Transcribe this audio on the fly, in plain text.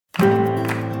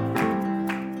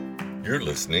You're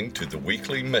listening to the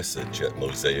weekly message at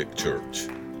Mosaic Church.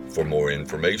 For more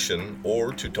information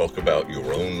or to talk about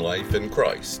your own life in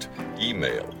Christ,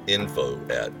 email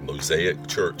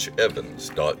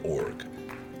info@mosaicchurchevans.org.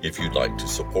 If you'd like to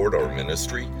support our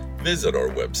ministry, visit our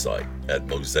website at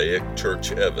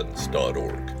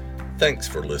mosaicchurchevans.org. Thanks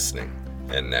for listening.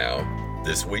 And now,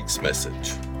 this week's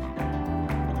message.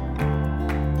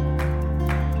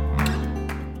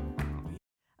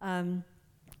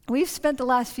 We've spent the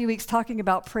last few weeks talking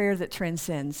about prayer that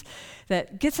transcends,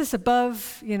 that gets us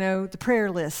above, the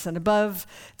prayer lists and above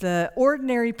the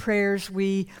ordinary prayers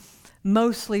we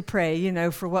mostly pray,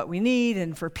 for what we need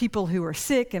and for people who are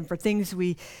sick and for things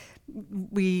we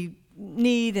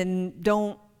need and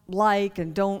don't like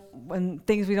and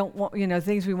things we don't want,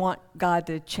 things we want God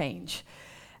to change.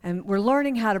 And we're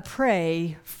learning how to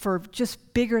pray for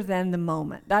just bigger than the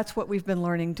moment. That's what we've been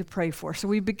learning to pray for. So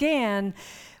we began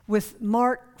with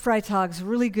Mark Freitag's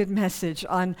really good message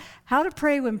on how to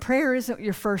pray when prayer isn't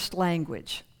your first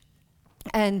language.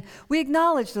 And we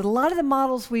acknowledge that a lot of the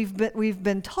models we've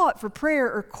been taught for prayer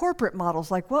are corporate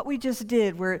models, like what we just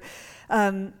did,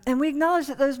 and we acknowledge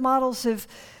that those models have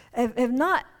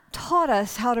not taught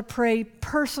us how to pray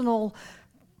personal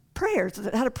prayers,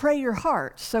 how to pray your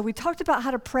heart. So we talked about how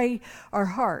to pray our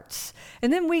hearts.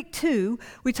 And then week 2,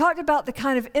 we talked about the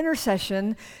kind of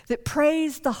intercession that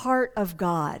prays the heart of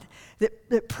God,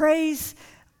 that prays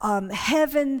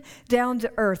heaven down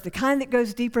to earth, the kind that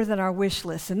goes deeper than our wish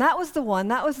list. And that was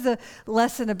the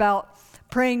lesson about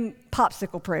praying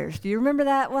popsicle prayers. Do you remember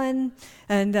that one?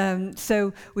 And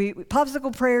so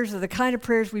popsicle prayers are the kind of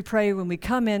prayers we pray when we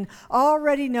come in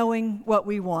already knowing what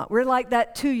we want. We're like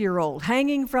that 2-year-old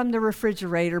hanging from the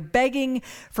refrigerator, begging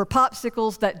for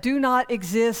popsicles that do not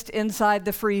exist inside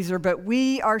the freezer, but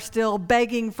we are still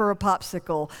begging for a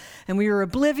popsicle. And we are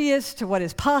oblivious to what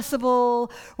is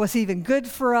possible, what's even good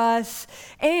for us,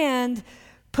 and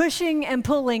pushing and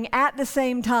pulling at the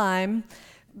same time.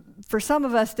 For some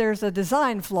of us, there's a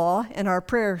design flaw in our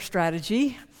prayer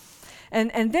strategy.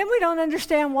 And then we don't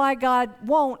understand why God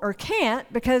won't or can't,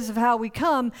 because of how we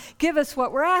come, give us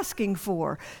what we're asking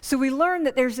for. So we learn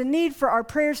that there's a need for our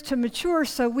prayers to mature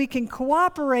so we can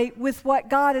cooperate with what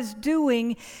God is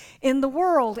doing in the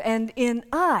world and in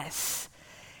us.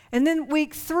 And then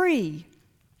week 3,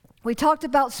 we talked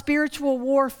about spiritual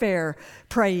warfare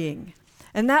praying.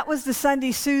 And that was the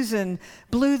Sunday Susan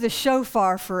blew the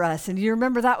shofar for us. And you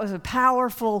remember that was a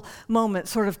powerful moment,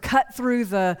 sort of cut through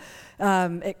the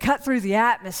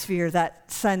atmosphere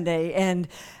that Sunday. And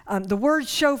the word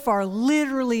shofar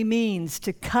literally means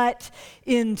to cut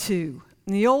into.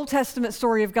 In the Old Testament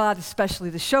story of God especially,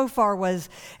 the shofar was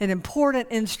an important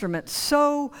instrument,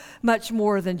 so much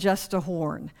more than just a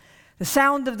horn. The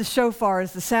sound of the shofar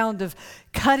is the sound of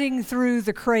cutting through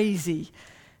the crazy.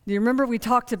 Do you remember we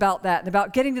talked about that, and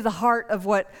about getting to the heart of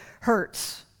what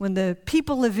hurts? When the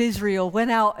people of Israel went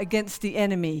out against the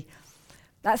enemy,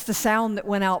 that's the sound that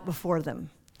went out before them.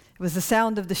 It was the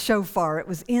sound of the shofar. It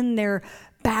was in their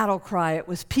battle cry. It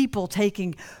was people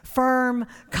taking firm,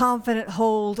 confident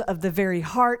hold of the very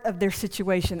heart of their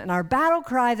situation. And our battle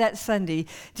cry that Sunday,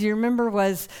 do you remember,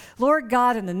 was, Lord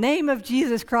God, in the name of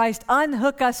Jesus Christ,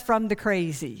 unhook us from the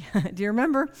crazy. Do you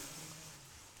remember?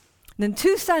 Then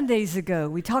 2 Sundays ago,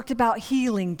 we talked about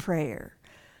healing prayer.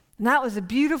 And that was a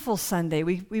beautiful Sunday.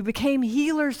 We became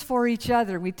healers for each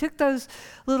other. We took those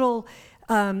little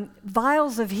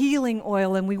vials of healing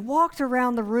oil and we walked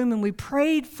around the room and we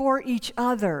prayed for each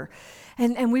other.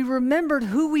 And we remembered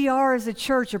who we are as a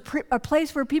church, a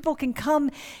place where people can come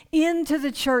into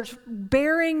the church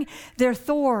bearing their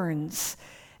thorns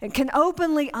and can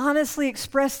openly, honestly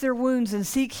express their wounds and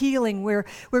seek healing, where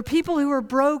people who are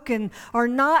broken are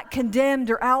not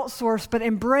condemned or outsourced, but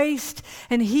embraced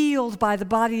and healed by the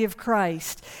body of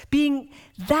Christ. Being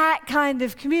that kind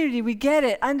of community, we get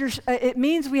it. It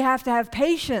means we have to have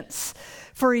patience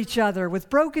for each other with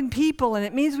broken people, and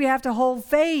it means we have to hold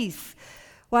faith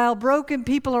while broken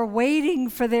people are waiting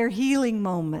for their healing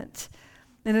moment.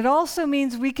 And it also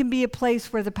means we can be a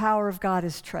place where the power of God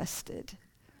is trusted.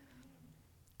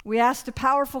 We asked a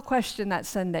powerful question that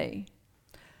Sunday.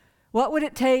 What would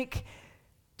it take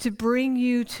to bring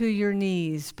you to your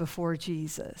knees before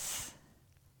Jesus?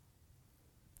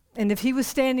 And if he was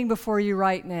standing before you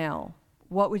right now,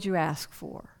 what would you ask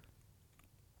for?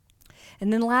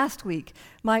 And then last week,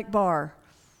 Mike Barr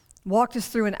walked us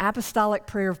through an apostolic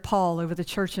prayer of Paul over the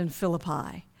church in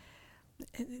Philippi.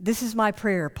 This is my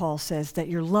prayer, Paul says, that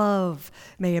your love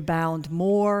may abound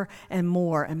more and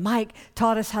more. And Mike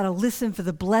taught us how to listen for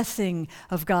the blessing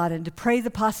of God and to pray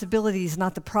the possibilities,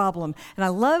 not the problem. And I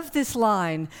love this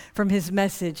line from his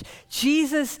message.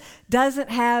 Jesus doesn't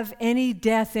have any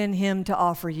death in him to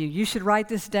offer you. You should write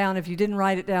this down if you didn't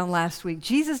write it down last week.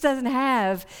 Jesus doesn't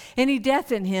have any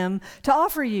death in him to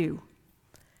offer you.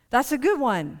 That's a good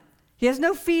one. He has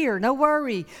no fear, no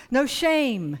worry, no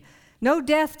shame. No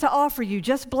death to offer you,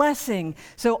 just blessing.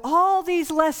 So all these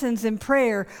lessons in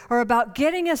prayer are about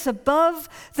getting us above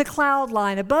the cloud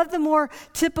line, above the more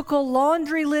typical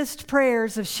laundry list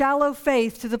prayers of shallow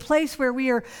faith to the place where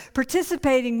we are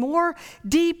participating more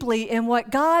deeply in what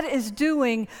God is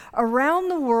doing around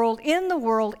the world,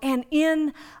 and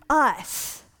in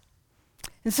us.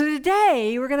 And so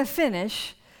today we're going to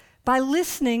finish by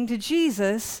listening to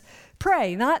Jesus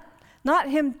pray, not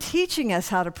him teaching us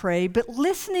how to pray, but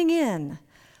listening in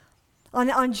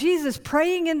on Jesus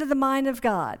praying into the mind of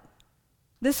God.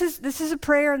 This is a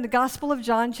prayer in the Gospel of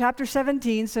John, chapter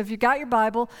 17. So if you got your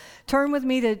Bible, turn with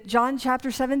me to John chapter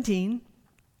 17.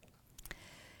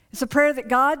 It's a prayer that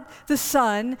God the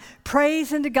Son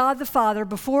prays into God the Father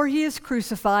before he is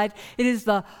crucified. It is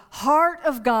the heart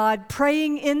of God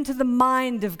praying into the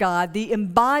mind of God, the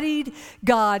embodied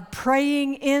God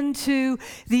praying into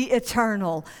the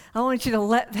eternal. I want you to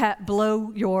let that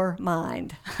blow your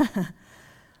mind.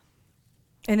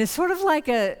 And it's sort of like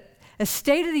a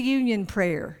State of the Union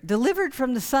prayer delivered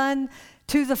from the Son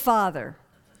to the Father.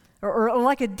 Or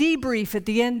like a debrief at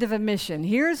the end of a mission.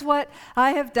 Here's what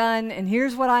I have done, and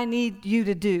here's what I need you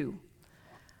to do.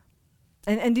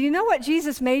 And do you know what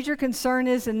Jesus' major concern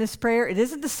is in this prayer? It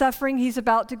isn't the suffering he's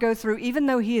about to go through, even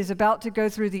though he is about to go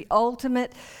through the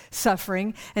ultimate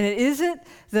suffering. And it isn't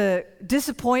the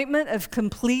disappointment of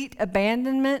complete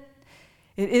abandonment.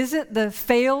 It isn't the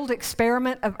failed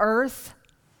experiment of earth.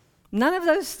 None of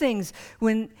those things.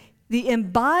 When the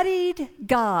embodied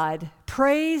God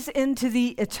prays into the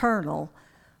eternal,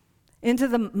 into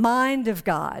the mind of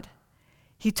God,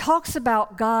 he talks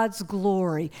about God's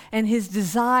glory and his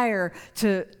desire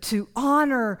to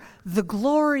honor the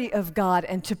glory of God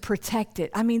and to protect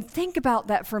it. I mean, think about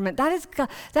that for a minute.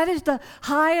 That is the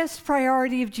highest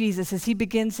priority of Jesus as he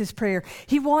begins his prayer.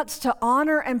 He wants to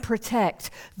honor and protect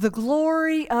the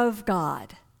glory of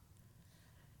God.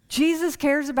 Jesus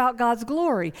cares about God's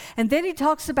glory. And then he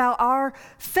talks about our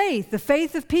faith, the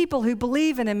faith of people who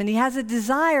believe in him. And he has a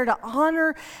desire to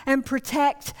honor and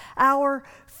protect our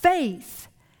faith.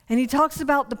 And he talks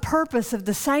about the purpose of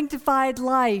the sanctified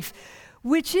life,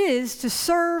 which is to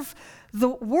serve the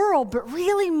world. But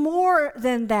really more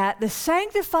than that, the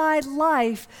sanctified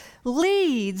life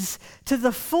leads to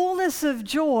the fullness of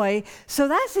joy. So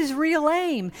that's his real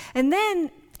aim. And then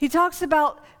he talks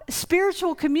about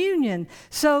spiritual communion.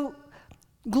 So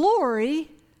glory,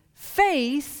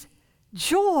 faith,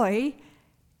 joy,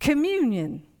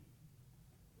 communion.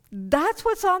 That's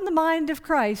what's on the mind of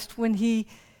Christ when he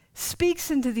speaks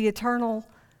into the eternal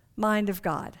mind of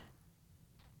God,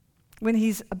 when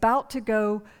he's about to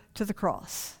go to the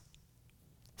cross.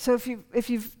 So if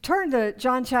you've turned to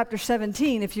John chapter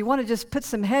 17, if you want to just put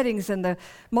some headings in the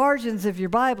margins of your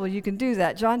Bible, you can do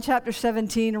that. John chapter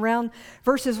 17, around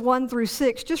verses 1 through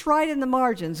 6, just write in the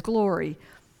margins, glory,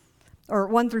 or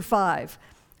 1 through 5.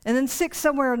 And then 6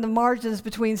 somewhere in the margins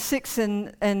between 6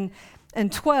 and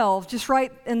 12, just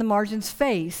write in the margins,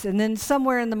 faith. And then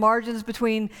somewhere in the margins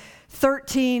between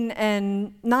 13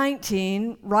 and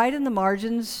 19, write in the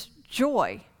margins,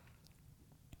 joy.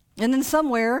 And then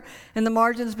somewhere in the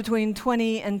margins between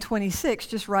 20 and 26,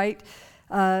 just write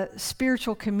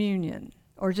spiritual communion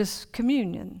or just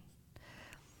communion.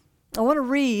 I want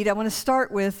to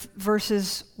start with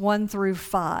verses 1 through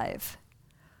 5.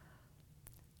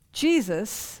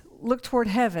 Jesus looked toward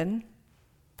heaven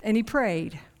and he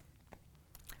prayed,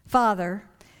 Father,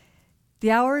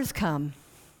 the hour has come.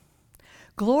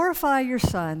 Glorify your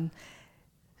Son,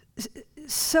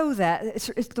 so that,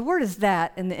 the word is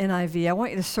that in the NIV. I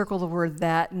want you to circle the word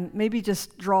that and maybe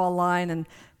just draw a line and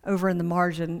over in the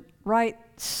margin, write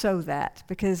so that,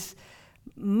 because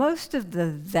most of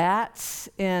the that's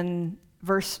in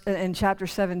chapter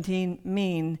 17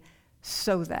 mean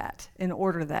so that, in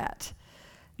order that.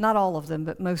 Not all of them,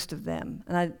 but most of them.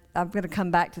 And I'm going to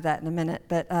come back to that in a minute,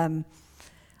 but I'm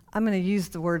going to use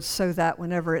the word so that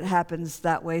whenever it happens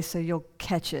that way so you'll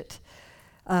catch it.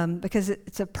 Because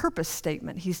it's a purpose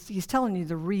statement. He's telling you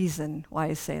the reason why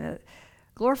he's saying it.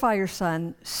 Glorify your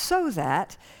Son so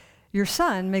that your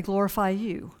Son may glorify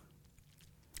you.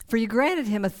 For you granted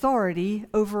him authority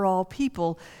over all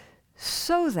people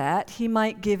so that he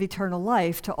might give eternal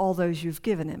life to all those you've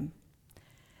given him.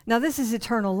 Now this is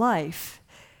eternal life,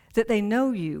 that they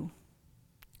know you,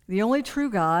 the only true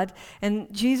God,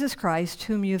 and Jesus Christ,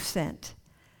 whom you have sent.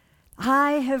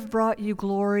 I have brought you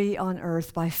glory on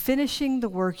earth by finishing the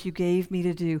work you gave me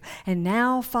to do. And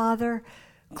now, Father,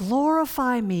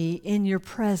 glorify me in your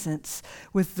presence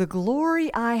with the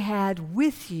glory I had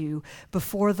with you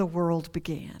before the world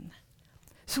began.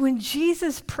 So when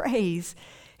Jesus prays,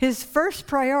 his first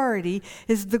priority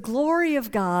is the glory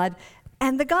of God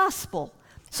and the gospel.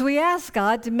 So he asks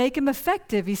God to make him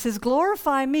effective. He says,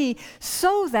 glorify me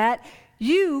so that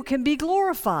you can be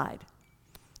glorified.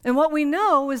 And what we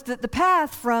know is that the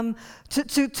path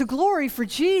to glory for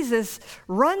Jesus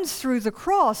runs through the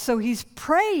cross. So he's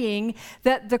praying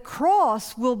that the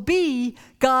cross will be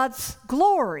God's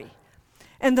glory.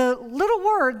 And the little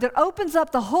word that opens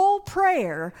up the whole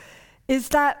prayer is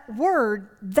that word,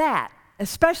 that,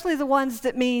 especially the ones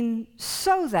that mean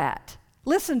so that.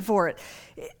 Listen for it.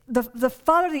 The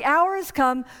Father, the hour has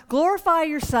come, glorify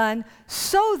your Son,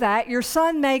 so that your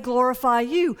Son may glorify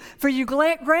you. For you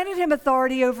granted him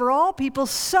authority over all people,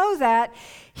 so that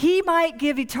he might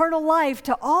give eternal life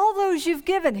to all those you've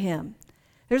given him.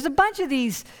 There's a bunch of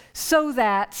these so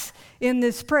that's in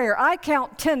this prayer. I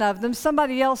count 10 of them.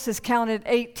 Somebody else has counted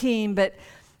 18, but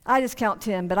I just count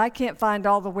 10, but I can't find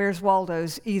all the Where's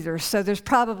Waldo's either, so there's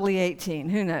probably 18.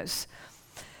 Who knows?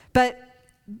 But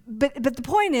the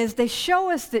point is, they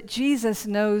show us that Jesus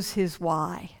knows his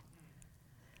why.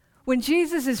 When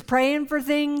Jesus is praying for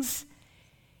things,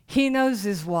 he knows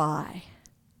his why.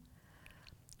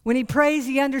 When he prays,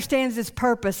 he understands his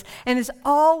purpose and is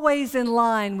always in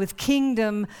line with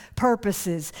kingdom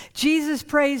purposes. Jesus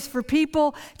prays for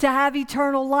people to have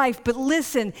eternal life. But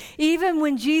listen, even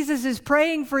when Jesus is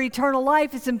praying for eternal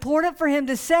life, it's important for him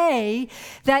to say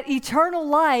that eternal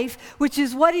life, which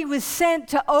is what he was sent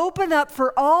to open up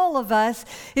for all of us,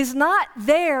 is not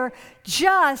there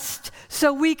just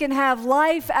so we can have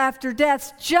life after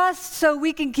death, just so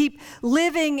we can keep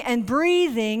living and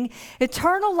breathing.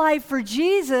 Eternal life for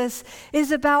Jesus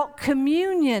is about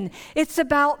communion. It's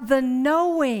about the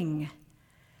knowing,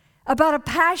 about a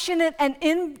passionate and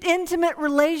intimate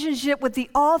relationship with the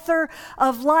author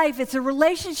of life. It's a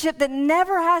relationship that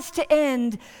never has to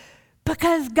end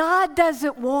because God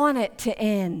doesn't want it to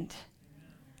end.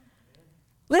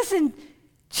 Listen,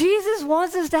 Jesus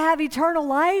wants us to have eternal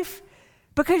life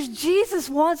because Jesus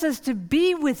wants us to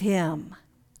be with him.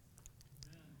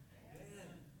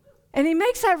 And he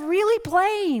makes that really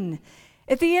plain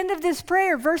at the end of this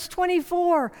prayer, verse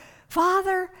 24.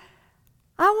 Father,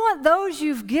 I want those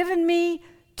you've given me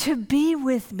to be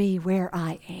with me where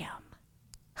I am.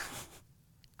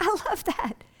 I love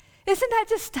that. Isn't that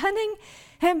just stunning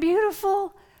and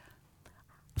beautiful?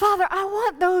 Father, I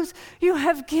want those you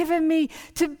have given me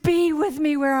to be with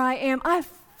me where I am. I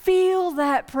feel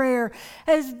that prayer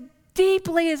as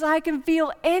deeply as I can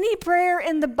feel any prayer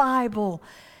in the Bible.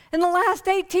 In the last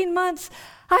 18 months,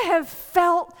 I have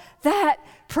felt that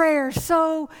prayer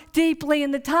so deeply. In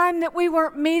the time that we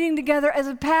weren't meeting together as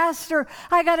a pastor,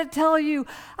 I got to tell you,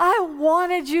 I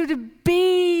wanted you to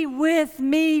be with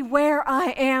me where I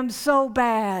am so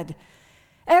bad.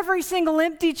 Every single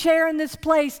empty chair in this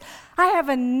place, I have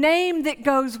a name that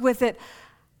goes with it.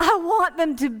 I want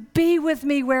them to be with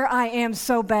me where I am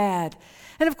so bad.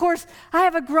 And of course, I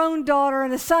have a grown daughter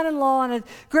and a son-in-law and a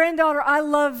granddaughter I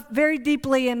love very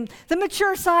deeply. And the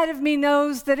mature side of me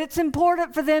knows that it's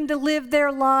important for them to live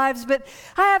their lives. But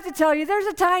I have to tell you, there's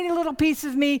a tiny little piece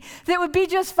of me that would be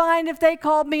just fine if they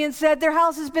called me and said their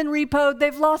house has been repoed,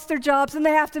 they've lost their jobs, and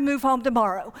they have to move home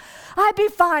tomorrow. I'd be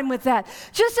fine with that.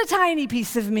 Just a tiny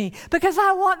piece of me, because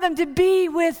I want them to be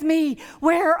with me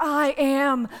where I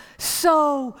am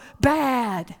so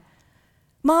bad.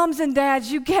 Moms and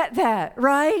dads, you get that,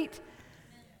 right?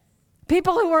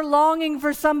 People who are longing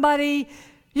for somebody,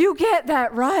 you get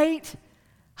that, right?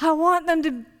 I want them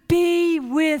to be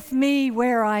with me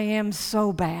where I am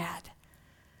so bad.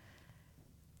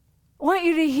 I want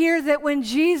you to hear that when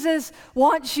Jesus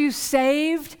wants you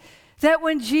saved, that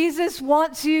when Jesus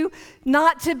wants you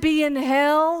not to be in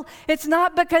hell, it's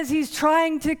not because he's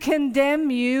trying to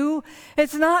condemn you.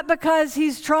 It's not because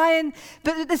he's waiting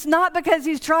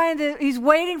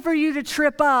for you to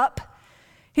trip up.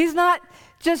 He's not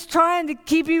just trying to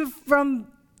keep you from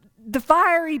the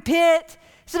fiery pit.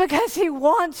 It's because he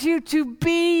wants you to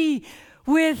be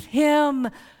with him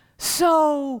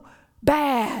so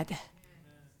bad.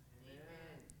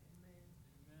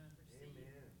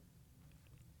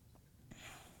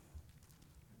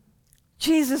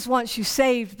 Jesus wants you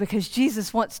saved because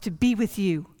Jesus wants to be with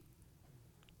you.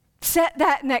 Set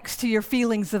that next to your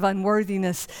feelings of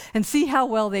unworthiness and see how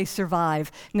well they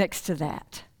survive next to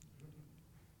that.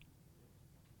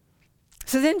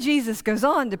 So then Jesus goes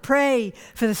on to pray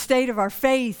for the state of our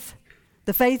faith,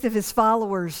 the faith of his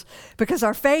followers, because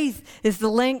our faith is the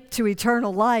link to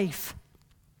eternal life.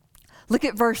 Look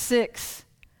at verse 6.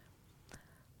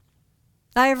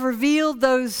 I have revealed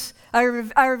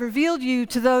you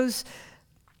to those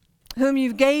whom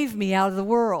you gave me out of the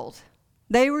world.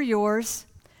 They were yours.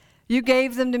 You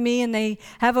gave them to me, and they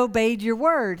have obeyed your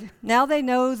word. Now they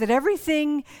know that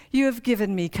everything you have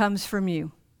given me comes from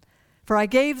you. For I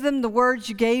gave them the words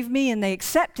you gave me, and they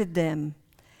accepted them.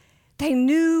 They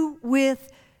knew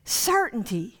with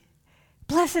certainty,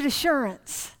 blessed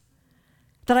assurance,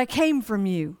 that I came from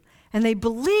you, and they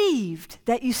believed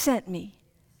that you sent me.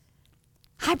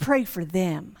 I pray for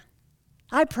them.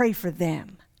 I pray for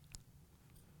them.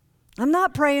 I'm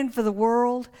not praying for the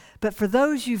world, but for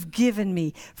those you've given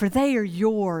me, for they are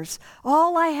yours.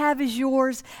 All I have is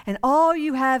yours, and all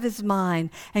you have is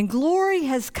mine, and glory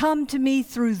has come to me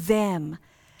through them.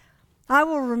 I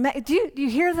will remain. Do you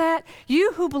hear that?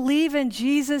 You who believe in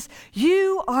Jesus,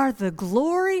 you are the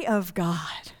glory of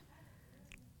God.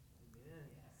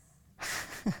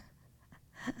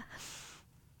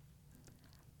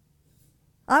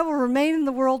 I will remain in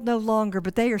the world no longer,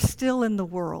 but they are still in the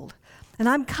world. And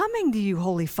I'm coming to you,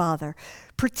 Holy Father.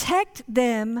 Protect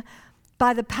them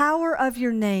by the power of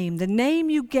your name, the name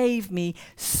you gave me,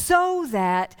 so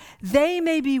that they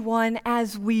may be one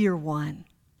as we are one.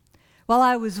 While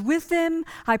I was with them,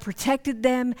 I protected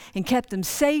them and kept them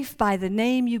safe by the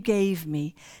name you gave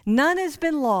me. None has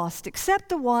been lost except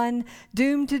the one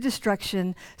doomed to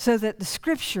destruction, so that the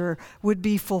scripture would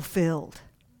be fulfilled.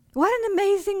 What an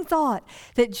amazing thought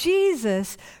that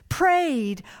Jesus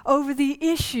prayed over the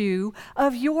issue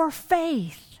of your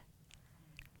faith.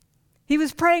 He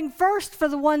was praying first for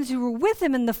the ones who were with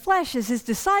him in the flesh as his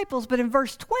disciples, but in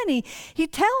verse 20, he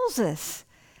tells us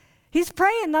he's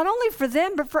praying not only for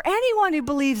them, but for anyone who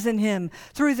believes in him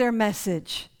through their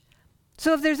message.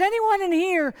 So if there's anyone in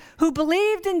here who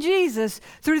believed in Jesus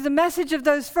through the message of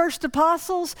those first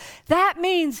apostles, that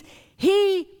means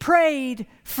he prayed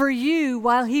for you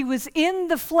while he was in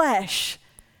the flesh,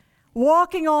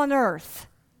 walking on earth.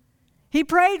 He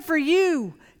prayed for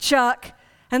you, Chuck,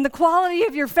 and the quality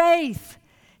of your faith.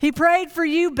 He prayed for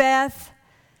you, Beth.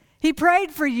 He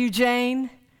prayed for you, Jane.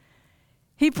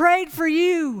 He prayed for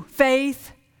you,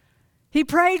 Faith. He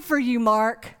prayed for you,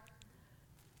 Mark.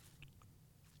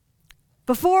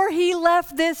 Before he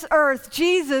left this earth,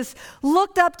 Jesus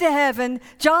looked up to heaven,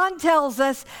 John tells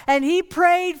us, and he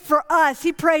prayed for us.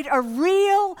 He prayed a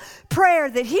real prayer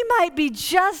that he might be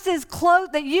just as close,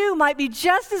 that you might be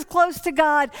just as close to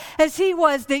God as he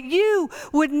was, that you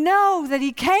would know that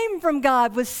he came from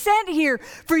God, was sent here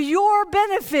for your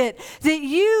benefit, that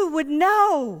you would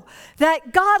know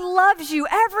that God loves you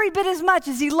every bit as much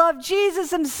as he loved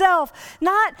Jesus himself.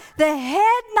 Not the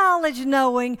head knowledge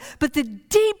knowing, but the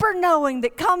deeper knowing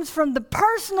that comes from the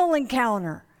personal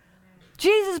encounter.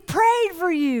 Jesus prayed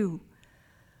for you.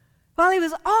 While he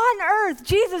was on earth,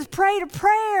 Jesus prayed a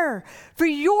prayer for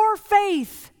your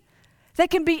faith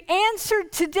that can be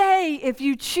answered today if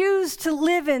you choose to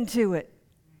live into it.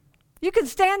 You can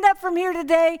stand up from here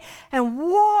today and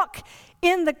walk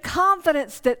in the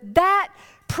confidence that that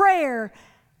prayer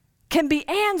can be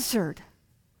answered,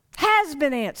 has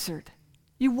been answered.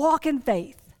 You walk in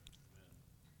faith.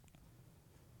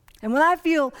 And when I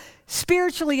feel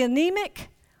spiritually anemic,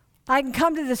 I can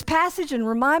come to this passage and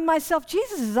remind myself,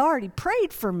 Jesus has already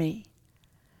prayed for me,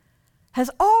 has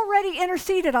already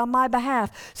interceded on my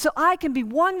behalf, so I can be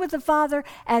one with the Father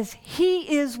as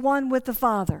he is one with the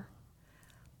Father.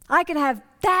 I can have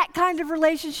that kind of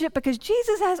relationship because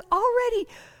Jesus has already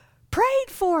prayed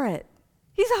for it.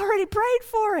 He's already prayed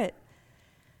for it.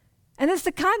 And it's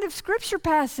the kind of scripture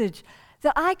passage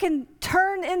that I can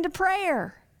turn into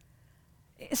prayer.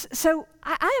 So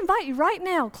I invite you right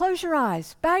now, close your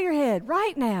eyes, bow your head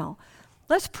right now.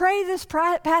 Let's pray this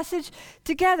passage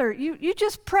together. You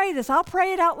just pray this. I'll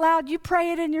pray it out loud. You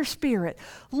pray it in your spirit.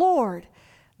 Lord,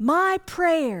 my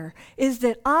prayer is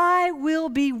that I will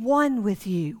be one with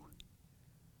you.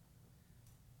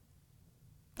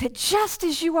 That just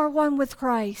as you are one with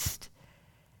Christ,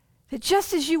 that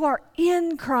just as you are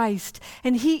in Christ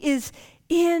and he is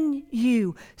in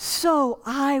you, so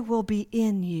I will be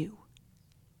in you.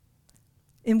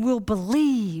 And will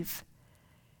believe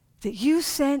that you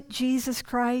sent Jesus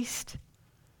Christ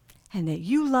and that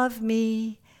you love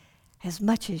me as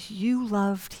much as you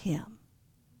loved him.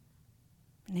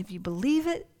 And if you believe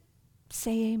it,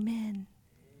 say amen.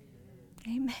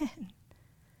 Amen. Amen.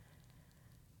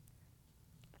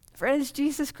 Friends,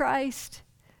 Jesus Christ,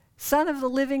 Son of the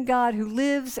living God who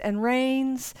lives and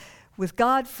reigns with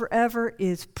God forever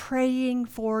is praying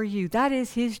for you. That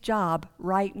is his job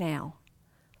right now.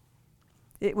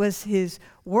 It was his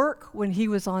work when he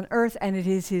was on earth, and it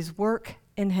is his work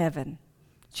in heaven.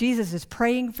 Jesus is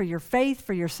praying for your faith,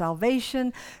 for your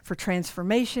salvation, for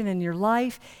transformation in your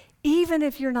life, even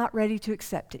if you're not ready to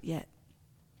accept it yet.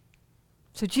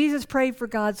 So Jesus prayed for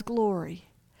God's glory.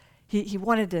 He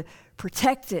wanted to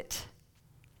protect it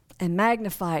and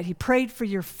magnify it. He prayed for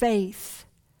your faith.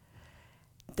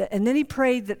 And then he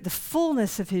prayed that the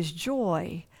fullness of his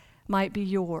joy might be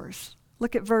yours.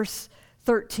 Look at verse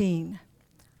 13.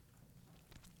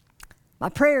 My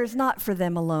prayer is not for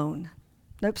them alone.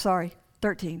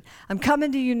 13. I'm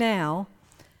coming to you now,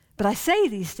 but I say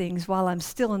these things while I'm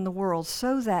still in the world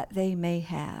so that they may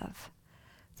have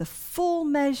the full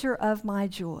measure of my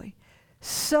joy.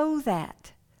 So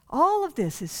that, all of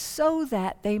this is so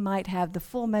that they might have the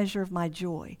full measure of my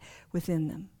joy within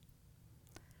them.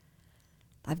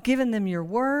 I've given them your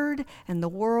word, and the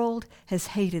world has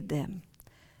hated them,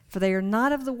 for they are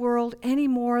not of the world any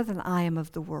more than I am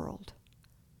of the world.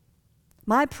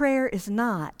 My prayer is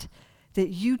not that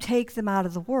you take them out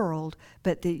of the world,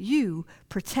 but that you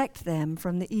protect them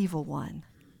from the evil one.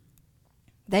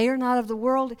 They are not of the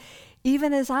world,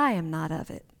 even as I am not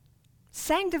of it.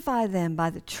 Sanctify them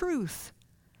by the truth.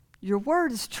 Your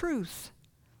word is truth.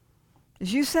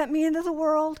 As you sent me into the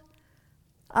world,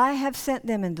 I have sent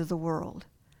them into the world.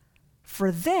 For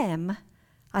them,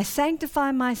 I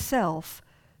sanctify myself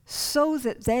so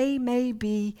that they may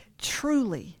be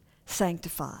truly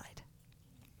sanctified.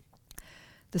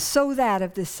 The so that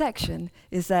of this section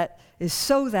is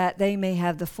so that they may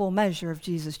have the full measure of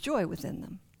Jesus' joy within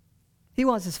them. He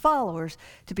wants his followers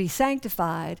to be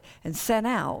sanctified and sent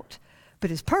out, but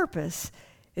his purpose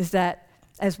is that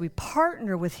as we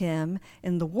partner with him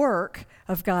in the work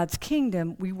of God's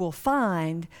kingdom, we will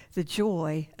find the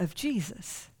joy of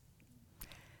Jesus.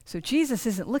 So Jesus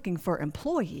isn't looking for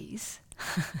employees.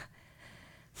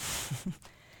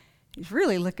 He's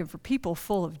really looking for people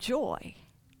full of joy.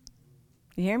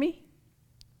 You hear me?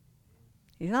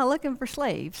 He's not looking for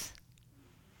slaves.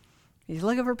 He's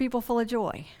looking for people full of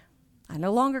joy. I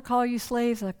no longer call you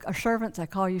slaves or servants, I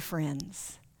call you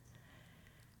friends.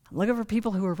 I'm looking for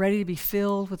people who are ready to be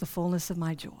filled with the fullness of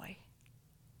my joy.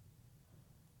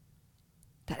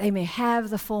 That they may have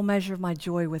the full measure of my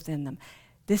joy within them.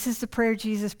 This is the prayer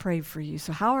Jesus prayed for you.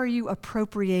 So how are you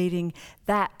appropriating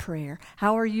that prayer?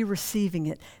 How are you receiving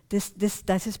it?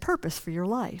 That's his purpose for your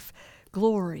life.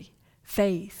 Glory,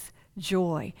 faith,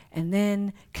 joy, and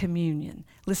then communion.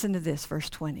 Listen to this, verse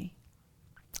 20.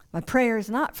 My prayer is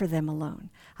not for them alone.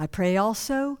 I pray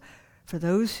also for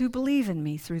those who believe in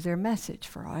me through their message,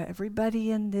 for everybody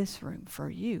in this room, for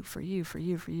you.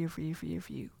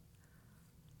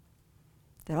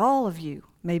 That all of you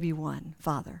may be one,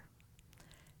 Father,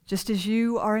 just as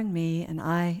you are in me and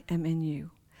I am in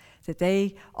you, that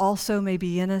they also may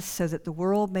be in us so that the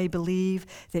world may believe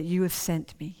that you have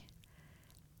sent me.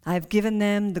 I have given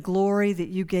them the glory that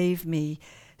you gave me,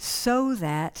 so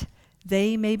that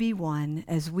they may be one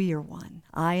as we are one,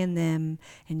 I and them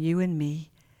and you and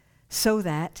me, so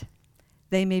that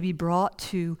they may be brought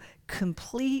to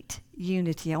complete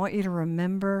unity. I want you to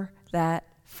remember that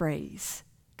phrase,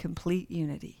 complete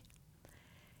unity.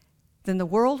 Then the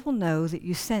world will know that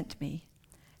you sent me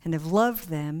and have loved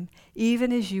them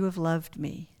even as you have loved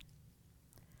me.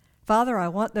 Father, I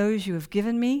want those you have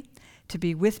given me to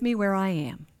be with me where I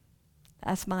am.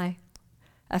 That's my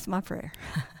prayer.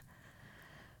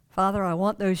 Father, I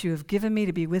want those you have given me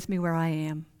to be with me where I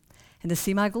am and to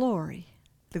see my glory,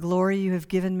 the glory you have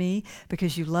given me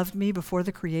because you loved me before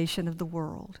the creation of the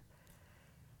world.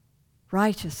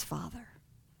 Righteous Father,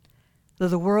 though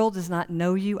the world does not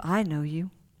know you, I know you,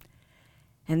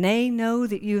 and they know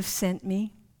that you have sent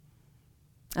me.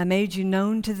 I made you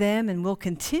known to them and will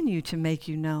continue to make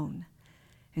you known,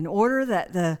 in order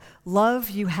that the love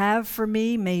you have for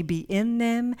me may be in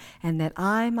them and that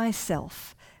I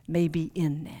myself may be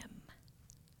in them.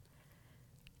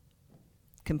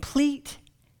 Complete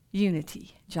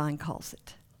unity, John calls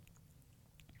it.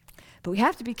 But we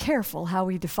have to be careful how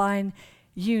we define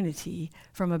unity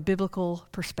from a biblical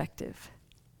perspective.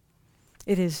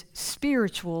 It is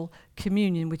spiritual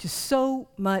communion, which is so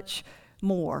much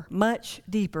more, much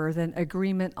deeper than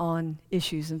agreement on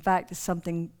issues. In fact, it's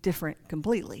something different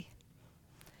completely.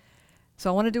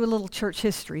 So I want to do a little church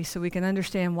history so we can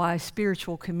understand why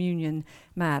spiritual communion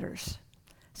matters.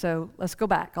 So let's go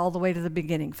back all the way to the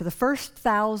beginning. For the first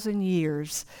 1,000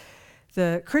 years,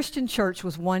 the Christian church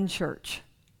was one church.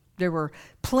 There were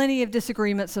plenty of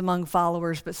disagreements among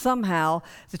followers, but somehow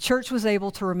the church was able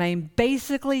to remain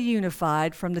basically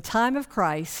unified from the time of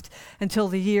Christ until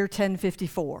the year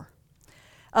 1054.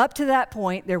 Up to that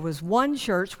point, there was one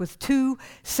church with two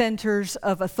centers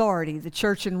of authority, the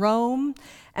church in Rome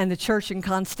and the church in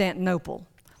Constantinople.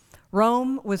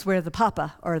 Rome was where the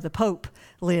Papa, or the Pope,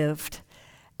 lived,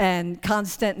 and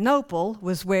Constantinople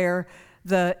was where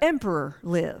the emperor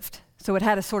lived. So it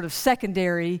had a sort of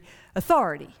secondary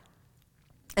authority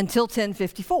until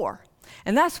 1054.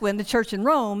 And that's when the church in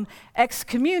Rome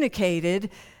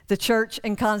excommunicated the church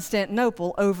in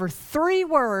Constantinople over 3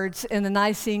 words in the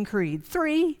Nicene Creed.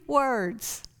 3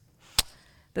 words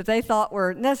that they thought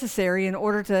were necessary in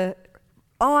order to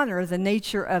honor the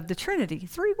nature of the Trinity.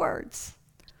 3 words.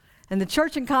 And the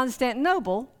church in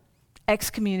Constantinople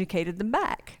excommunicated them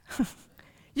back.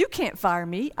 You can't fire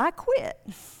me, I quit.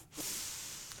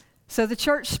 So the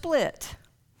church split.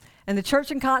 And the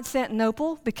church in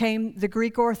Constantinople became the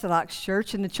Greek Orthodox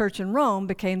Church, and the church in Rome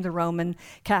became the Roman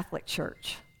Catholic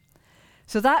Church.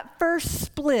 So that first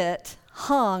split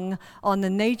hung on the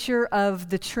nature of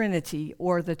the Trinity,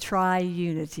 or the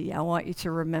triunity. I want you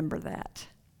to remember that.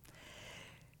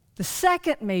 The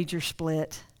second major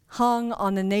split hung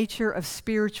on the nature of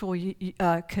spiritual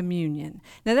communion.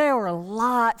 Now, there were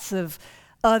lots of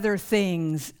other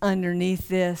things underneath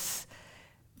this,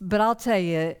 but I'll tell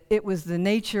you, it was the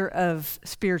nature of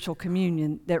spiritual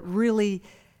communion that really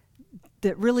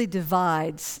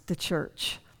divides the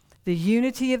church. The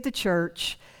unity of the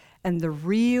church and the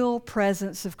real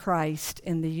presence of Christ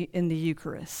in the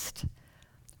Eucharist.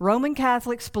 Roman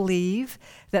Catholics believe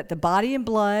that the body and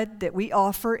blood that we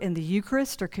offer in the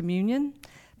Eucharist or communion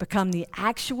become the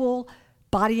actual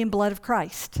body and blood of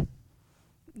Christ.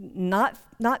 Not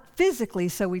physically,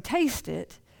 so we taste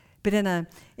it, but in a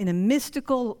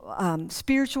mystical,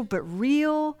 spiritual, but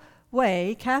real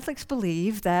way. Catholics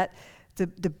believe that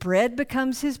the bread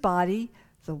becomes his body,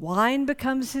 the wine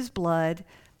becomes his blood,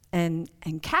 and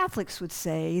Catholics would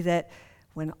say that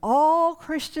when all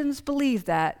Christians believe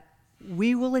that,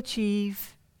 we will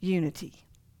achieve unity.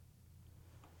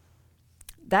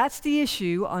 That's the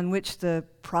issue on which the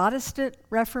Protestant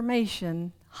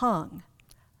Reformation hung.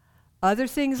 Other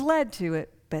things led to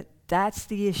it, but that's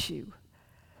the issue.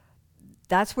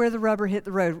 That's where the rubber hit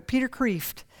the road. Peter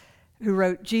Kreeft, who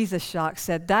wrote Jesus Shock,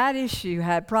 said that issue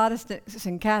had Protestants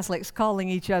and Catholics calling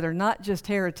each other not just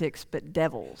heretics, but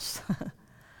devils.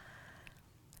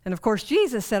 And of course,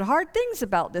 Jesus said hard things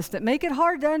about this that make it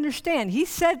hard to understand. He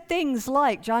said things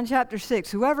like, John chapter 6,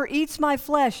 whoever eats my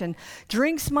flesh and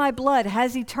drinks my blood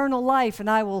has eternal life, and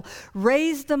I will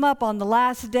raise them up on the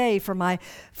last day, for my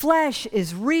flesh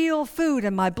is real food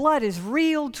and my blood is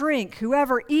real drink.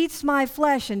 Whoever eats my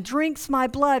flesh and drinks my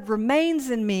blood remains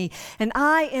in me, and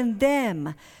I in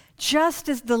them. Just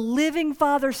as the living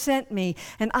Father sent me,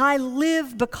 and I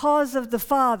live because of the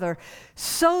Father,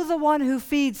 so the one who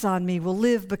feeds on me will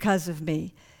live because of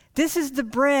me. This is the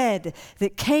bread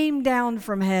that came down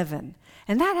from heaven.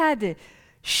 And that had to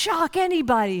shock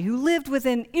anybody who lived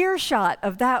within earshot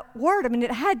of that word. I mean,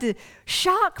 it had to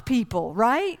shock people,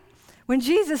 right? When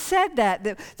Jesus said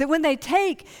that when they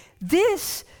take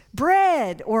this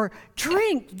bread or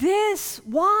drink this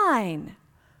wine,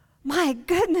 my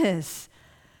goodness,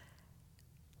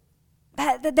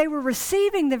 that they were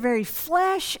receiving the very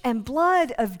flesh and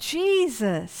blood of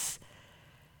Jesus.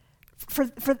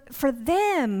 For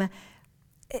them,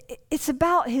 it's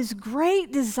about his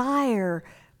great desire.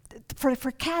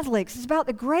 For Catholics, it's about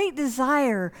the great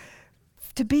desire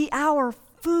to be our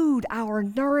food, our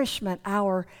nourishment,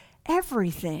 our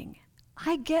everything.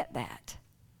 I get that.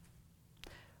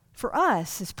 For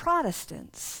us as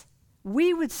Protestants,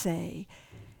 we would say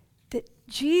that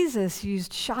Jesus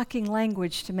used shocking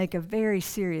language to make a very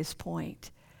serious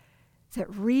point, that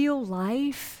real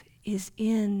life is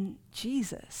in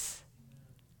Jesus.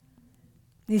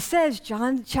 He says,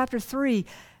 John chapter 3,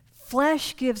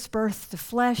 flesh gives birth to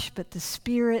flesh, but the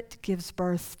Spirit gives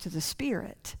birth to the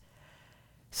Spirit.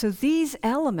 So these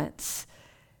elements,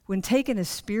 when taken as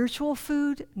spiritual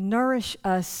food, nourish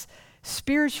us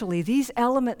spiritually. These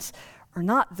elements are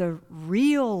not the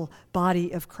real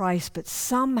body of Christ, but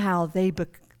somehow they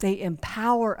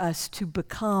empower us to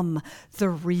become the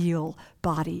real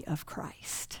body of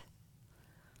Christ.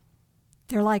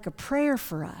 They're like a prayer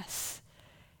for us.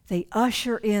 They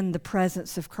usher in the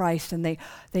presence of Christ, and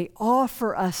they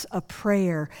offer us a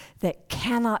prayer that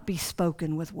cannot be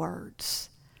spoken with words.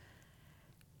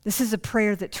 This is a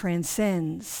prayer that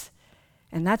transcends,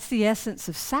 and that's the essence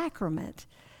of sacrament.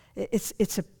 It's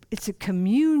a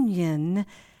communion,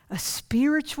 a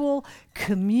spiritual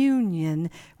communion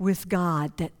with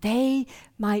God, that they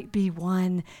might be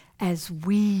one as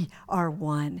we are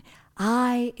one.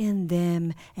 I in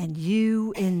them and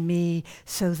you in me,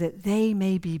 so that they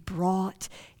may be brought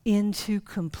into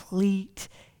complete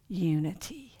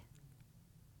unity.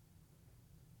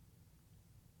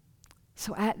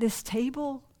 So at this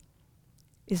table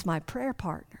is my prayer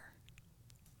partner.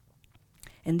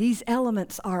 And these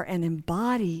elements are an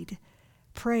embodied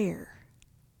prayer,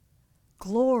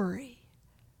 glory,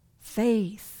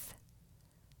 faith,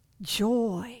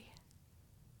 joy,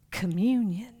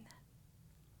 communion.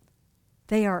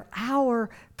 They are our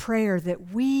prayer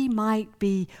that we might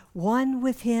be one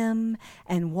with Him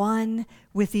and one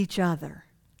with each other.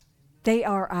 They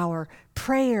are our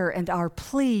prayer and our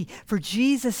plea for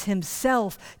Jesus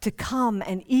Himself to come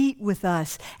and eat with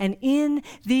us. And in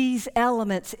these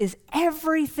elements is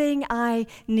everything I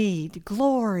need: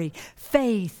 glory,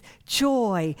 faith,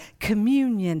 joy,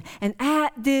 communion. And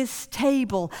at this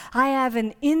table, I have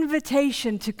an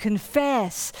invitation to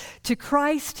confess to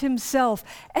Christ Himself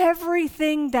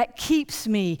everything that keeps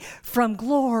me from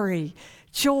glory,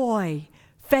 joy,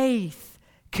 faith,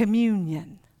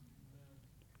 communion.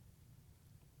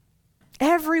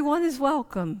 Everyone is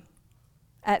welcome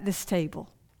at this table.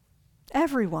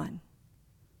 Everyone.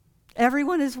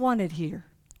 Everyone is wanted here.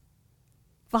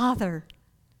 Father,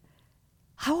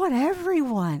 I want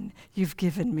everyone You've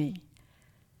given me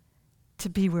to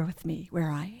be with me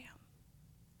where I am.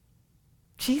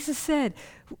 Jesus said,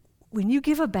 when you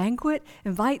give a banquet,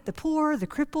 invite the poor, the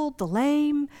crippled, the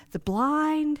lame, the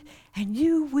blind, and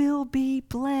you will be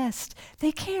blessed.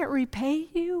 They can't repay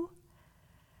you,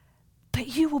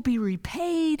 but you will be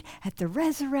repaid at the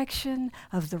resurrection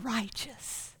of the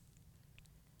righteous.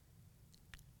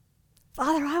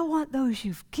 Father, I want those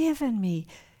You've given me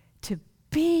to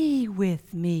be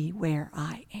with me where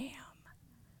I am.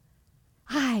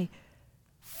 I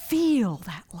feel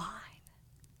that line.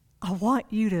 I want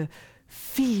you to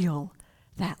feel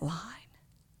that line.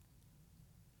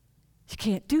 You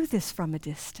can't do this from a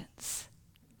distance.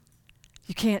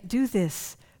 You can't do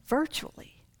this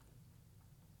virtually.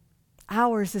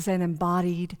 Ours is an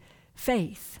embodied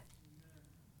faith.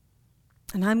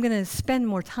 And I'm going to spend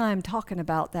more time talking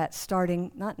about that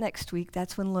starting, not next week,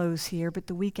 that's when Lowe's here, but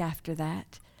the week after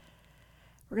that.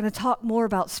 We're going to talk more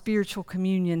about spiritual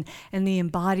communion and the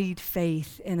embodied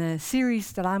faith in a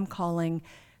series that I'm calling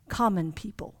Common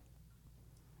People.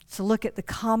 So look at the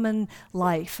common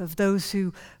life of those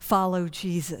who follow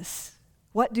Jesus.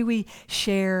 What do we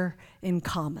share in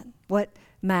common? What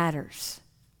matters?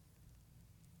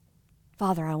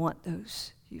 Father, I want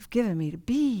those You've given me to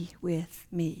be with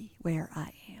me where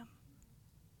I am.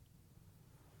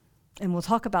 And we'll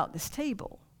talk about this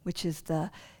table, which is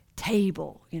the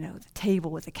table, the table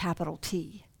with a capital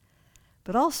T,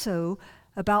 but also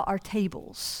about our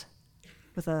tables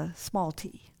with a small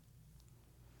t,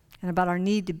 and about our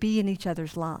need to be in each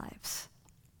other's lives.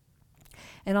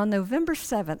 And on November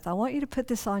 7th, I want you to put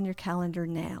this on your calendar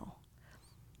now.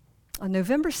 On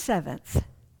November 7th,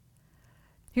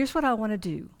 here's what I want to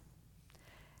do.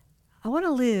 I want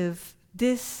to live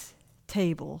this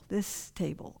table,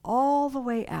 all the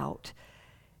way out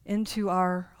into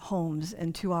our homes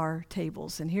and to our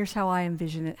tables. And here's how I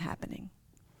envision it happening.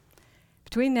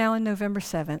 Between now and November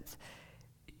 7th,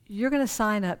 you're going to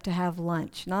sign up to have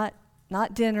lunch, not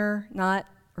dinner,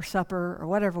 or supper, or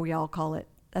whatever we all call it.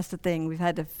 That's the thing. We've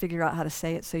had to figure out how to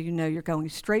say it so you know you're going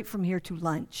straight from here to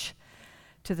lunch,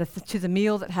 to the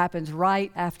meal that happens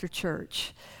right after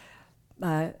church.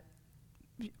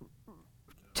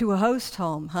 To a host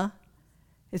home, huh?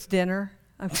 It's dinner.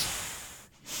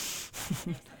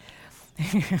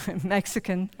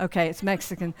 Mexican. Okay, it's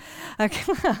Mexican.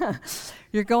 Okay.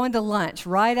 You're going to lunch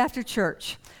right after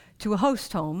church to a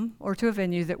host home or to a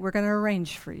venue that we're going to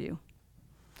arrange for you.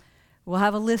 We'll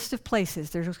have a list of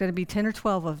places. There's going to be 10 or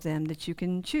 12 of them that you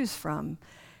can choose from.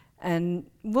 And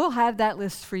we'll have that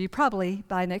list for you probably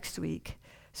by next week.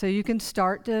 So you can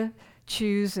start to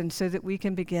choose, and so that we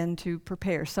can begin to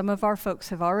prepare. Some of our folks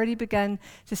have already begun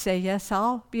to say, yes,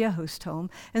 I'll be a host home.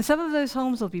 And some of those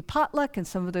homes will be potluck, and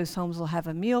some of those homes will have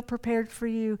a meal prepared for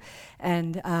you.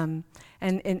 And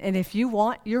if you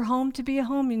want your home to be a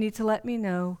home, you need to let me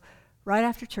know right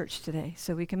after church today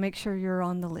so we can make sure you're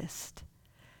on the list.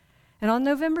 And on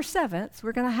November 7th,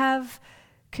 we're going to have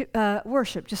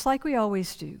worship, just like we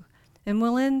always do. And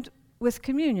we'll end with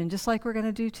communion, just like we're going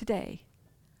to do today.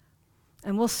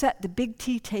 And we'll set the big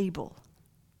T table.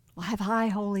 We'll have high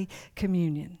holy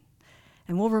communion.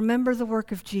 And we'll remember the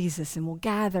work of Jesus, and we'll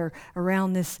gather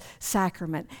around this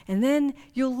sacrament. And then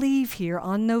you'll leave here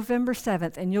on November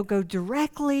 7th, and you'll go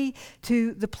directly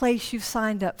to the place you've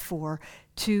signed up for,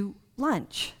 to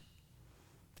lunch.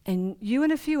 And you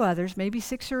and a few others, maybe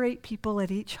 6 or 8 people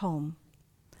at each home,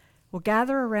 will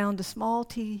gather around a small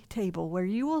tea table where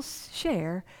you will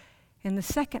share in the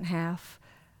second half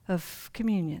of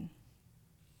communion.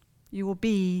 you will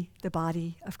be the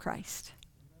body of Christ.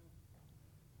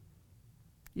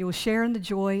 You will share in the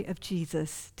joy of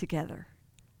Jesus together.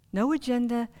 No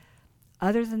agenda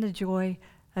other than the joy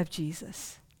of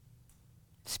Jesus.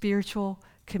 Spiritual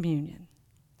communion.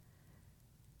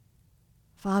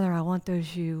 Father, I want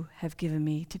those you have given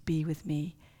me to be with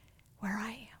me where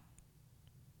I am.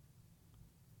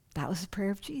 That was the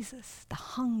prayer of Jesus, the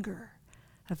hunger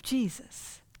of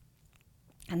Jesus.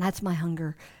 And that's my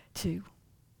hunger too.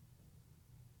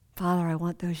 Father, I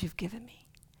want those you've given me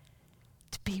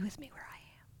to be with me where I am.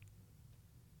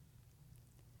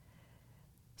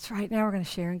 So right now we're going to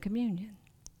share in communion.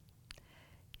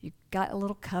 You got a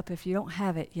little cup. If you don't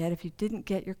have it yet, if you didn't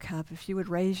get your cup, if you would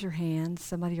raise your hand,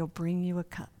 somebody will bring you a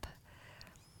cup.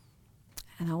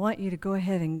 And I want you to go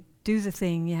ahead and do the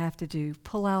thing you have to do.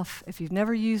 Pull off, if you've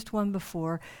never used one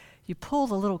before, you pull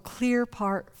the little clear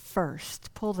part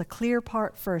first. Pull the clear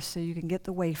part first so you can get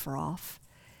the wafer off.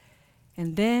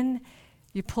 And then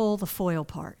you pull the foil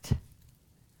part.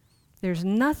 There's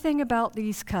nothing about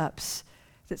these cups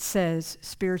that says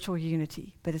spiritual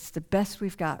unity, but it's the best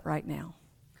we've got right now.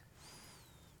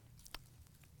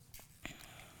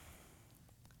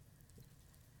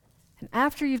 And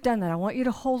after you've done that, I want you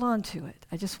to hold on to it.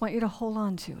 I just want you to hold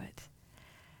on to it.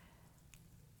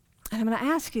 And I'm going to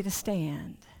ask you to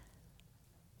stand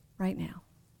right now.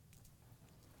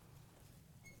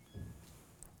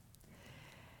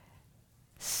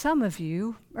 Some of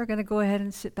you are going to go ahead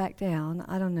and sit back down.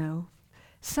 I don't know.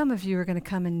 Some of you are going to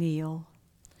come and kneel.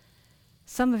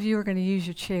 Some of you are going to use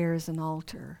your chair as an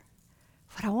altar.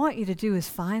 What I want you to do is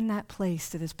find that place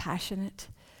that is passionate,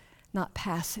 not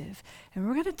passive. And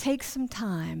we're going to take some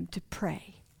time to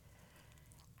pray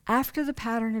after the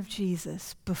pattern of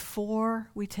Jesus before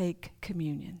we take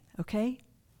communion, okay?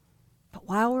 But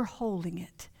while we're holding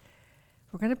it,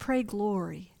 we're going to pray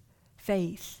glory,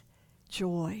 faith,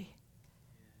 joy,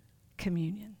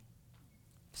 communion.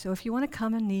 So if you want to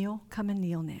come and kneel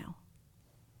now.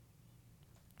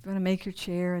 If you want to make your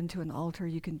chair into an altar,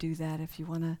 you can do that. If you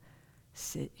want to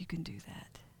sit, you can do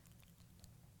that.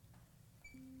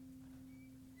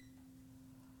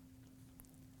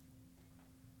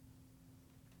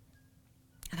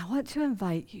 And I want to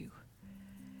invite you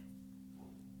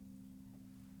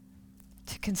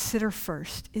to consider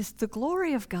first, is the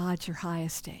glory of God your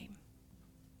highest aim?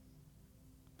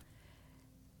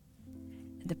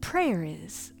 And the prayer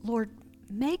is, Lord,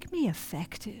 make me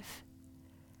effective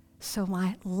so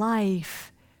my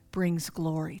life brings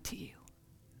glory to you.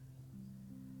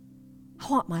 I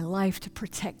want my life to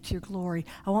protect your glory.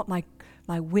 I want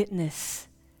my witness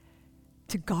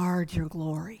to guard your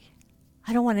glory.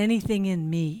 I don't want anything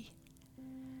in me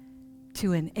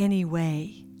to in any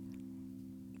way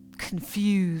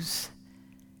confuse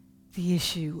the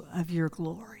issue of your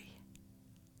glory.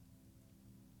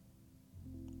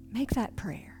 Make that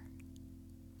prayer.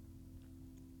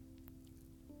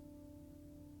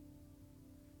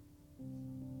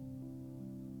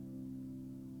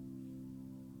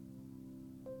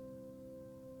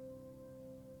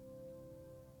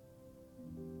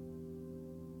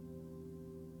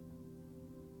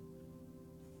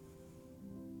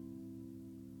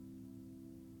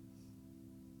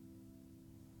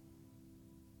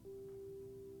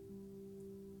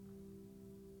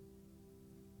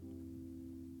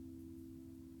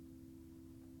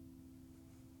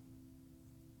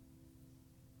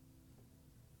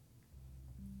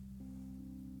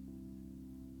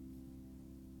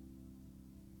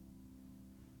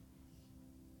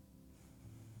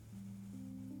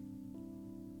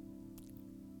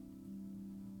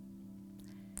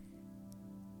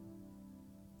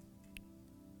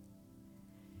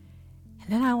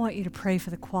 And then I want you to pray for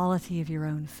the quality of your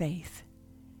own faith.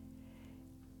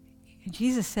 And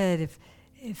Jesus said,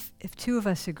 if two of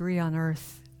us agree on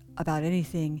earth about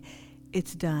anything,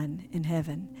 it's done in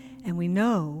heaven. And we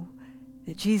know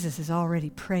that Jesus has already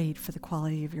prayed for the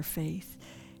quality of your faith.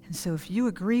 And so if you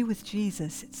agree with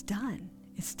Jesus, it's done.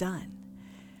 It's done.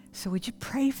 So would you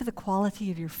pray for the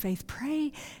quality of your faith?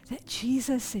 Pray that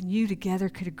Jesus and you together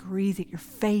could agree that your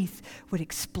faith would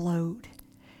explode.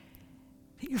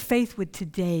 That your faith would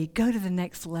today go to the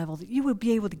next level, that you would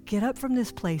be able to get up from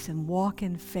this place and walk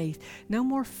in faith. No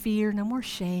more fear, no more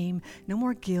shame, no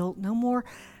more guilt, no more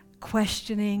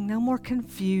questioning, no more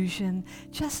confusion,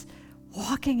 just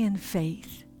walking in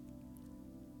faith.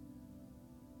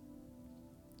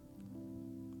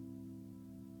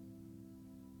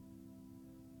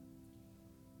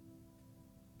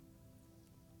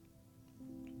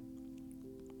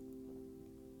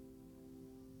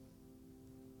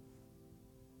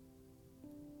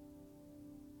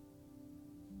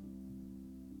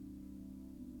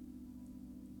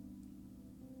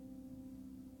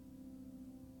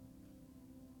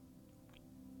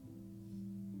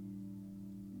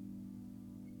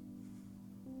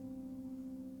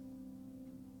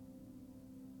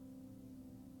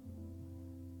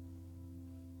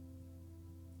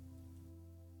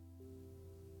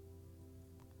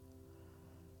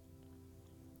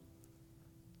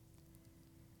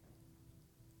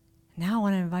 Now I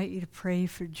want to invite you to pray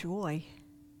for joy.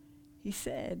 He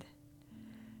said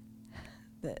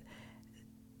that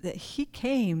he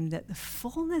came that the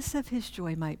fullness of his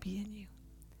joy might be in you.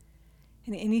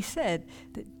 And he said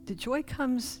that the joy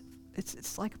comes,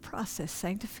 it's like a process.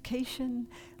 Sanctification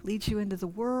leads you into the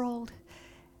world,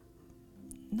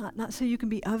 not so you can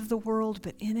be of the world,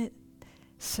 but in it,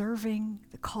 serving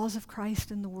the cause of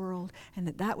Christ in the world, and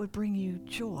that would bring you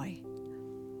joy.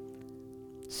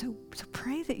 So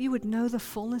pray that you would know the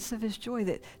fullness of his joy,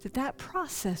 that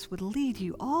process would lead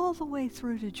you all the way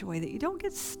through to joy, that you don't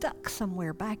get stuck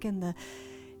somewhere back in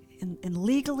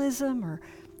legalism or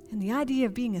in the idea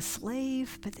of being a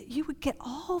slave, but that you would get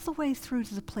all the way through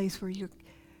to the place where you're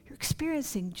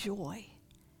experiencing joy.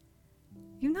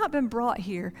 You've not been brought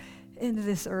here into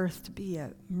this earth to be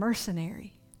a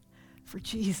mercenary for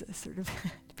Jesus or to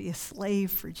be a slave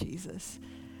for Jesus,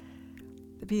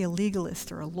 to be a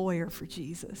legalist or a lawyer for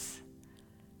Jesus.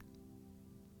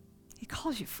 He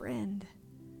calls you friend.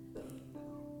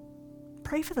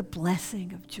 Pray for the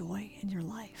blessing of joy in your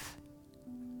life.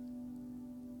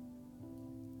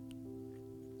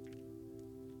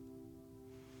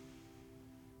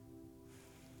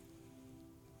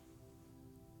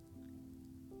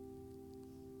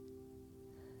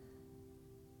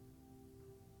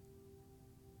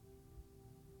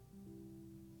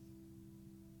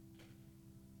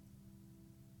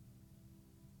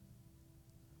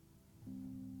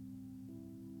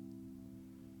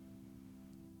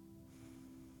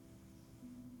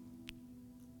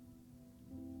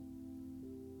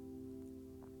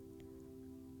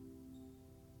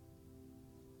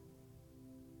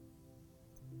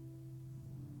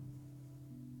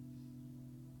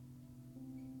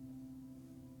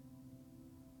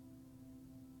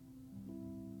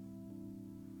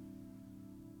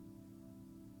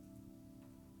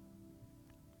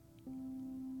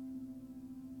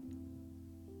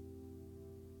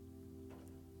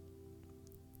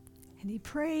 And he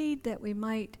prayed that we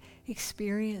might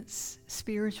experience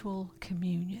spiritual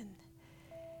communion.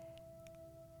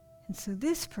 And so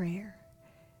this prayer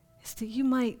is that you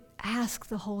might ask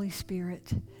the Holy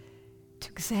Spirit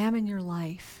to examine your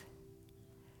life.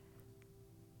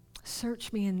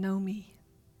 Search me and know me.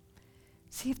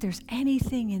 See if there's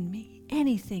anything in me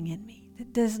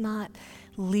that does not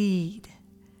lead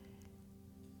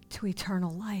to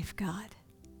eternal life, God.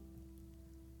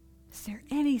 Is there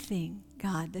anything,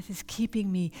 God, that is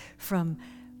keeping me from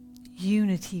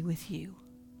unity with you,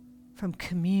 from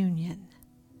communion?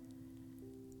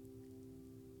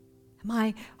 Am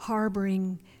I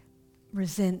harboring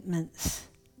resentments?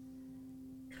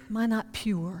 Am I not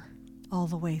pure all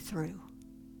the way through?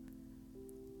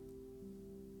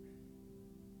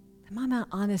 Am I not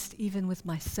honest even with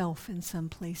myself in some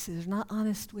places, not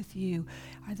honest with you?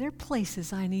 Are there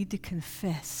places I need to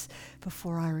confess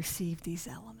before I receive these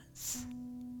elements?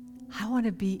 I want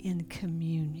to be in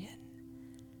communion.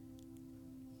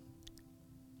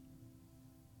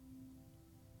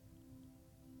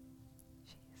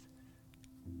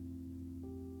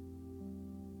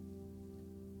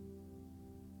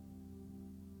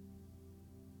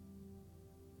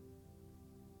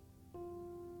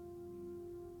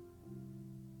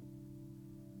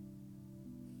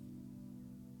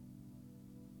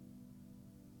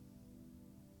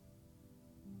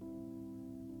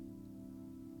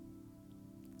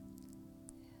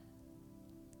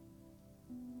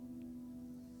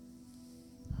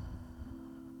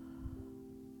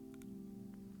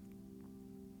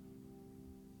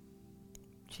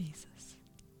 Jesus,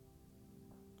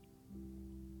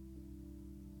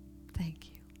 thank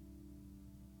you.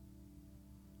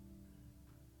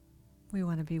 We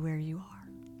want to be where you are.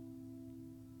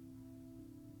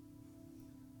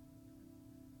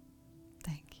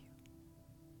 Thank you.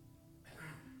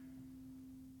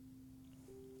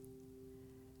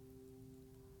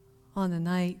 On the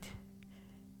night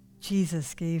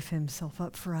Jesus gave himself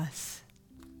up for us,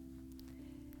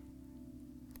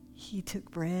 he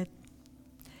took bread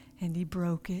and he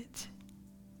broke it.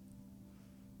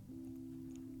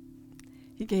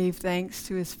 He gave thanks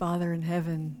to his Father in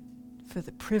heaven for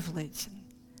the privilege and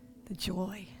the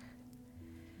joy.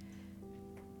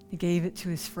 He gave it to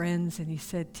his friends and he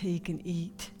said, "Take and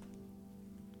eat.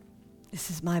 This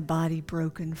is my body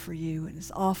broken for you. And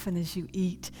as often as you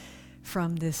eat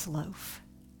from this loaf,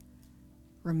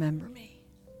 remember me."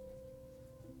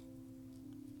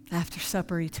 After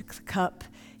supper, he took the cup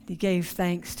and he gave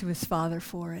thanks to his Father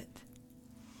for it.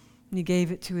 And he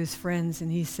gave it to his friends and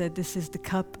he said, "This is the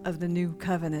cup of the new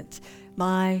covenant,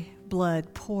 my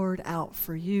blood poured out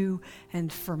for you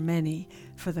and for many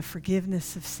for the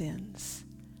forgiveness of sins.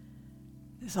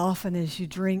 As often as you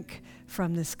drink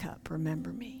from this cup,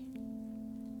 remember me.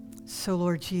 So,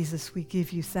 Lord Jesus, we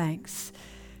give you thanks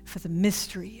for the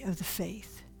mystery of the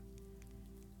faith.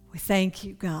 We thank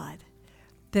you, God,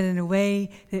 that in a way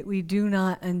that we do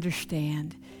not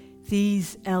understand,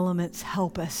 these elements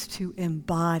help us to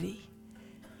embody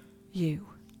you.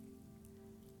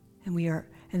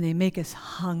 And they make us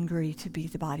hungry to be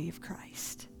the body of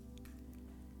Christ.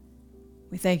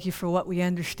 We thank you for what we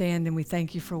understand, and we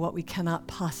thank you for what we cannot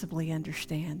possibly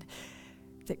understand.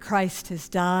 That Christ has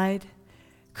died,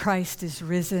 Christ is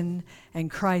risen, and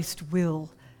Christ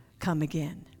will come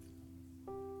again.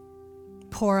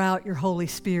 Pour out your Holy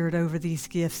Spirit over these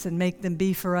gifts and make them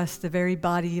be for us the very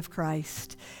body of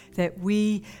Christ, that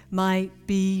we might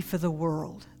be for the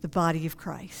world the body of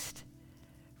Christ,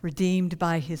 redeemed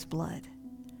by his blood.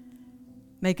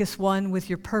 Make us one with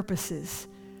your purposes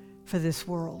for this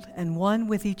world and one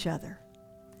with each other.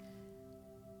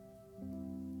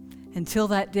 Until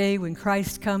that day when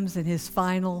Christ comes in his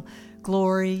final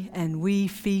glory and we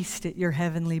feast at your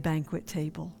heavenly banquet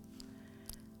table.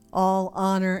 All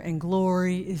honor and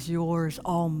glory is yours,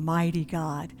 Almighty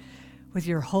God, with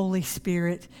your Holy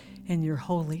Spirit and your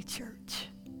holy church.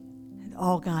 And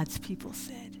all God's people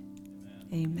said,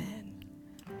 Amen.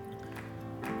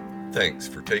 Thanks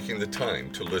for taking the time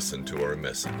to listen to our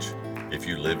message. If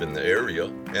you live in the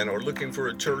area and are looking for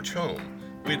a church home,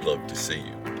 we'd love to see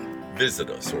you. Visit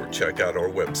us or check out our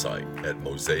website at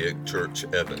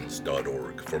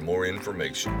mosaicchurchevans.org for more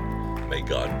information. May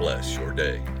God bless your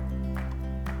day.